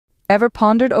Ever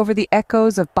pondered over the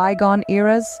echoes of bygone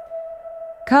eras?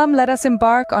 Come, let us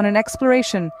embark on an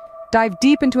exploration, dive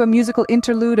deep into a musical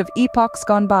interlude of epochs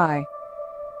gone by.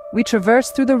 We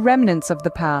traverse through the remnants of the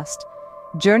past,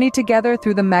 journey together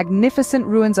through the magnificent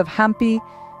ruins of Hampi,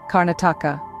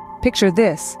 Karnataka. Picture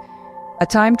this, a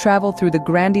time travel through the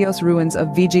grandiose ruins of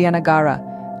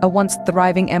Vijayanagara, a once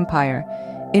thriving empire.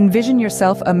 Envision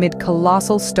yourself amid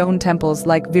colossal stone temples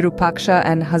like Virupaksha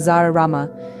and Hazararama.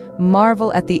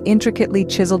 Marvel at the intricately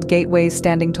chiseled gateways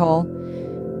standing tall.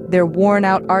 Their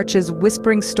worn-out arches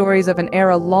whispering stories of an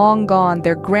era long gone,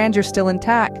 their grandeur still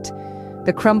intact.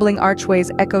 The crumbling archways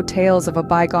echo tales of a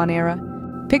bygone era.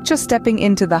 Picture stepping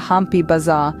into the Hampi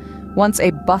Bazaar, once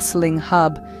a bustling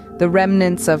hub, the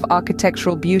remnants of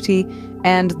architectural beauty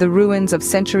and the ruins of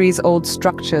centuries-old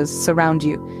structures surround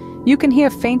you. You can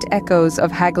hear faint echoes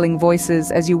of haggling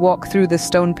voices as you walk through the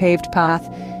stone-paved path.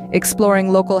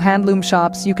 Exploring local handloom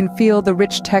shops, you can feel the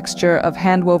rich texture of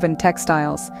hand-woven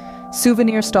textiles.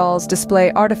 Souvenir stalls display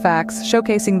artifacts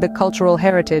showcasing the cultural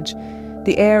heritage.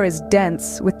 The air is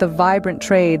dense with the vibrant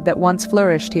trade that once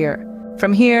flourished here.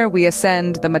 From here, we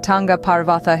ascend the Matanga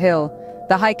Parvatha hill.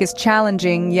 The hike is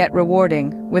challenging yet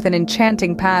rewarding, with an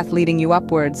enchanting path leading you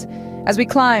upwards. As we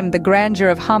climb, the grandeur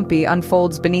of Hampi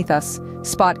unfolds beneath us.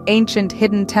 Spot ancient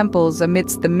hidden temples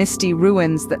amidst the misty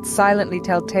ruins that silently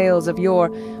tell tales of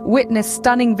yore. Witness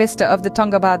stunning vista of the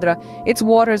Tungabhadra, its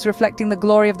waters reflecting the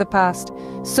glory of the past.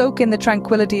 Soak in the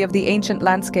tranquility of the ancient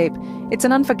landscape. It's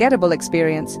an unforgettable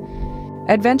experience.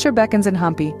 Adventure beckons in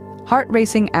Hampi.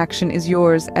 Heart-racing action is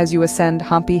yours as you ascend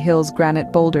Hampi Hill's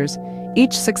granite boulders.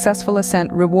 Each successful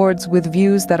ascent rewards with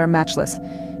views that are matchless.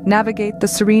 Navigate the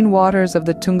serene waters of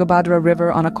the Tungabhadra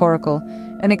River on a coracle,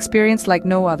 an experience like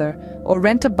no other, or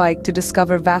rent a bike to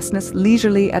discover vastness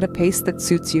leisurely at a pace that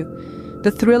suits you. The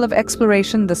thrill of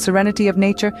exploration, the serenity of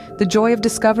nature, the joy of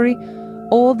discovery,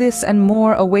 all this and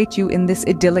more await you in this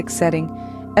idyllic setting.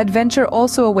 Adventure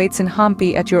also awaits in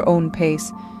Hampi at your own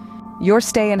pace. Your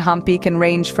stay in Hampi can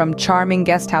range from charming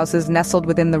guest houses nestled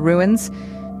within the ruins,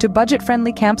 to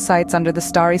budget-friendly campsites under the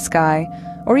starry sky,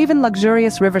 or even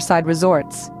luxurious riverside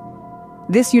resorts.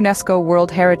 This UNESCO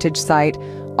World Heritage Site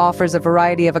offers a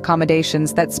variety of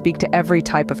accommodations that speak to every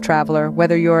type of traveler.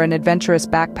 Whether you're an adventurous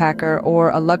backpacker or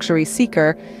a luxury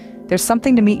seeker, there's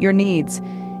something to meet your needs.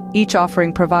 Each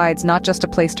offering provides not just a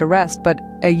place to rest, but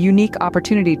a unique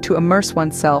opportunity to immerse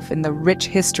oneself in the rich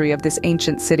history of this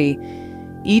ancient city,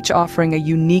 each offering a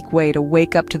unique way to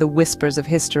wake up to the whispers of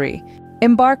history.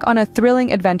 Embark on a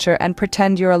thrilling adventure and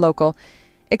pretend you're a local.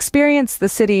 Experience the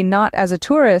city not as a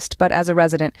tourist, but as a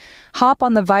resident. Hop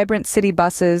on the vibrant city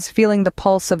buses, feeling the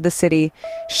pulse of the city.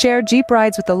 Share jeep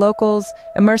rides with the locals,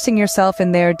 immersing yourself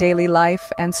in their daily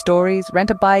life and stories.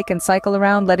 Rent a bike and cycle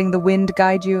around, letting the wind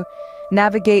guide you.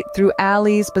 Navigate through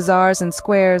alleys, bazaars, and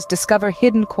squares. Discover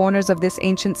hidden corners of this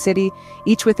ancient city,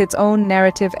 each with its own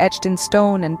narrative etched in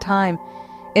stone and time.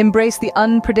 Embrace the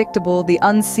unpredictable, the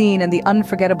unseen, and the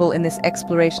unforgettable in this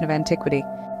exploration of antiquity.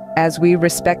 As we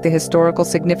respect the historical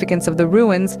significance of the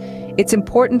ruins, it's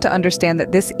important to understand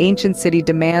that this ancient city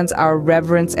demands our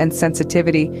reverence and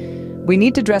sensitivity. We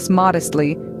need to dress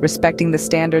modestly, respecting the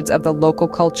standards of the local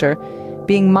culture.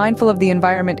 Being mindful of the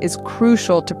environment is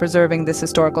crucial to preserving this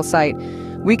historical site.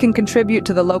 We can contribute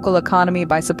to the local economy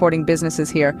by supporting businesses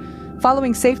here.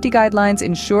 Following safety guidelines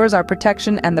ensures our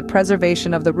protection and the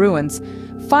preservation of the ruins.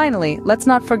 Finally, let's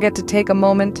not forget to take a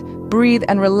moment, breathe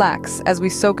and relax as we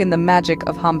soak in the magic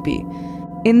of Hampi.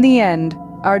 In the end,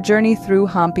 our journey through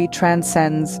Hampi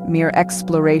transcends mere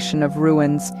exploration of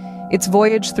ruins. It's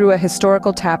voyage through a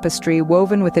historical tapestry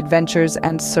woven with adventures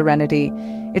and serenity.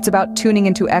 It's about tuning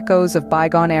into echoes of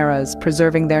bygone eras,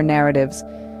 preserving their narratives.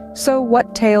 So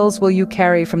what tales will you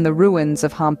carry from the ruins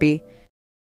of Hampi?